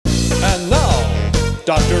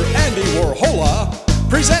Dr. Andy Warhola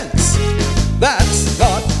presents That's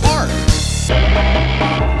Not Art.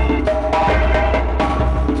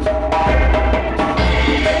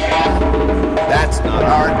 That's not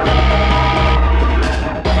art.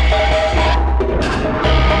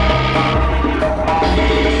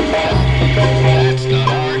 That's not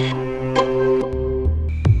art.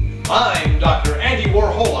 I'm Dr. Andy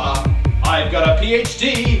Warhola. I've got a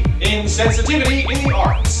PhD in sensitivity in the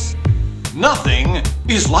arts. Nothing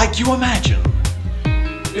is like you imagine.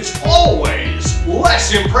 It's always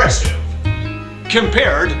less impressive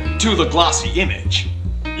compared to the glossy image.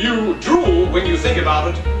 You drool when you think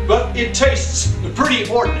about it, but it tastes pretty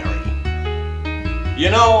ordinary.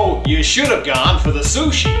 You know, you should have gone for the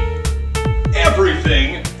sushi.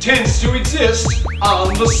 Everything tends to exist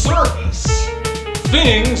on the surface.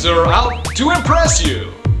 Things are out to impress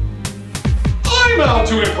you. I'm out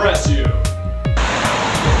to impress you.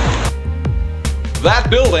 That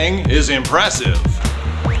building is impressive.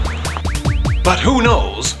 But who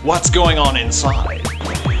knows what's going on inside?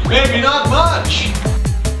 Maybe not much.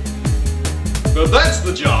 But that's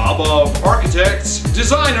the job of architects,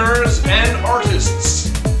 designers, and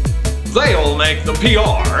artists. They'll make the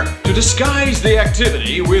PR to disguise the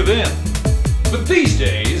activity within. But these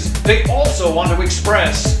days, they also want to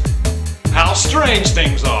express how strange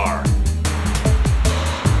things are.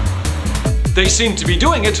 They seem to be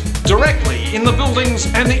doing it directly in the buildings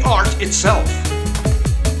and the art itself.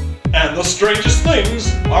 And the strangest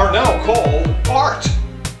things are now called art.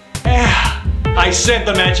 I said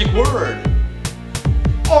the magic word.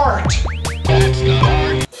 Art. That's not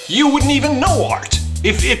art. You wouldn't even know art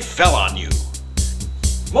if it fell on you.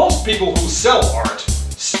 Most people who sell art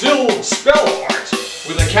still spell art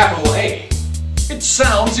with a capital A. It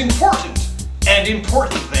sounds important, and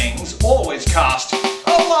important things always cost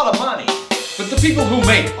a lot of money. But the people who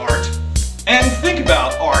make art and think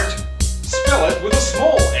about art spell it with a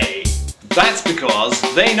small a. That's because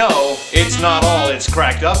they know it's not all it's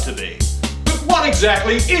cracked up to be. But what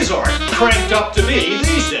exactly is art cranked up to be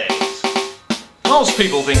these days? Most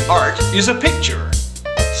people think art is a picture.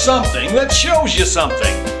 Something that shows you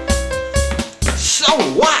something. So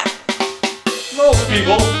what? Most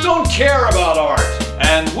people don't care about art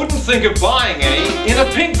and wouldn't think of buying any in a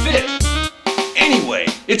pink fit. Anyway,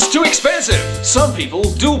 it's too expensive. Some people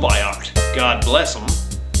do buy art, God bless them,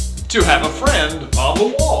 to have a friend on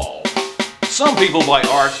the wall. Some people buy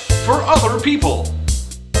art for other people.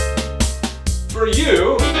 For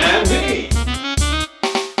you and me.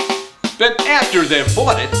 But after they've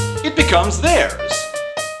bought it, it becomes theirs.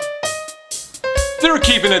 They're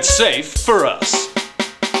keeping it safe for us.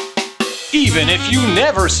 Even if you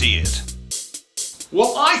never see it.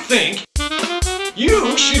 Well, I think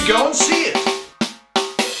you should go and see it.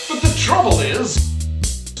 But the trouble is,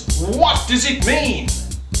 what does it mean?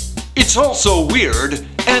 It's also weird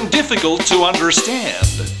and difficult to understand.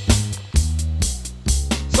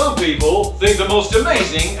 Some people think the most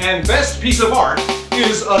amazing and best piece of art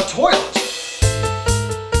is a toilet.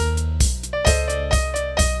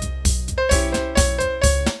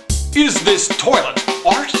 Is this toilet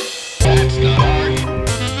art? That's not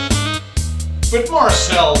art. But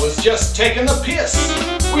Marcel was just taking the piss.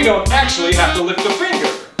 We don't actually have to lift a finger.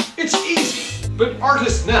 It's easy. But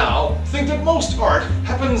artists now think that most art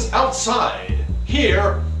happens outside,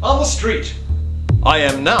 here on the street. I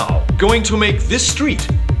am now going to make this street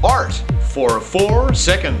art for 4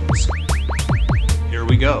 seconds. Here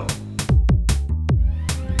we go.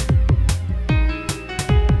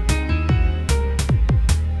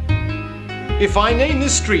 If I name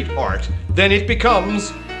this street art, then it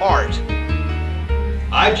becomes art.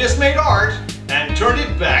 I've just made art and turned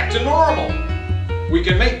it back to normal. We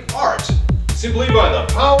can make art simply by the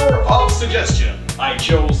power of suggestion. I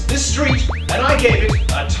chose this street and I gave it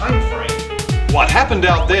a time frame. What happened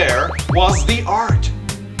out there was the art.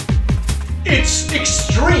 It's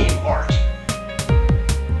extreme art.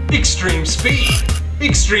 Extreme speed,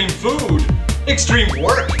 extreme food, extreme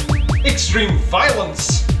work, extreme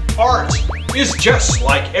violence. Art is just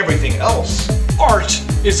like everything else. Art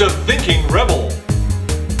is a thinking rebel.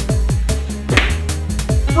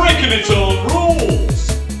 Breaking its own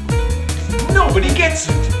rules. Nobody gets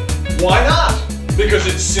it. Why not? Because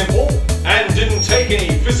it's simple and didn't take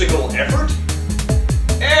any physical effort?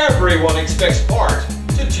 Everyone expects art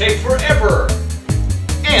to take forever.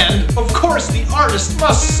 And, of course, the artist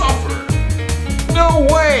must suffer. No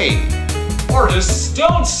way! Artists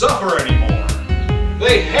don't suffer anymore.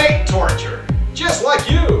 They hate torture, just like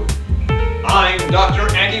you. I'm Dr.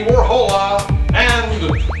 Andy Warhola,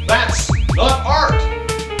 and that's not art.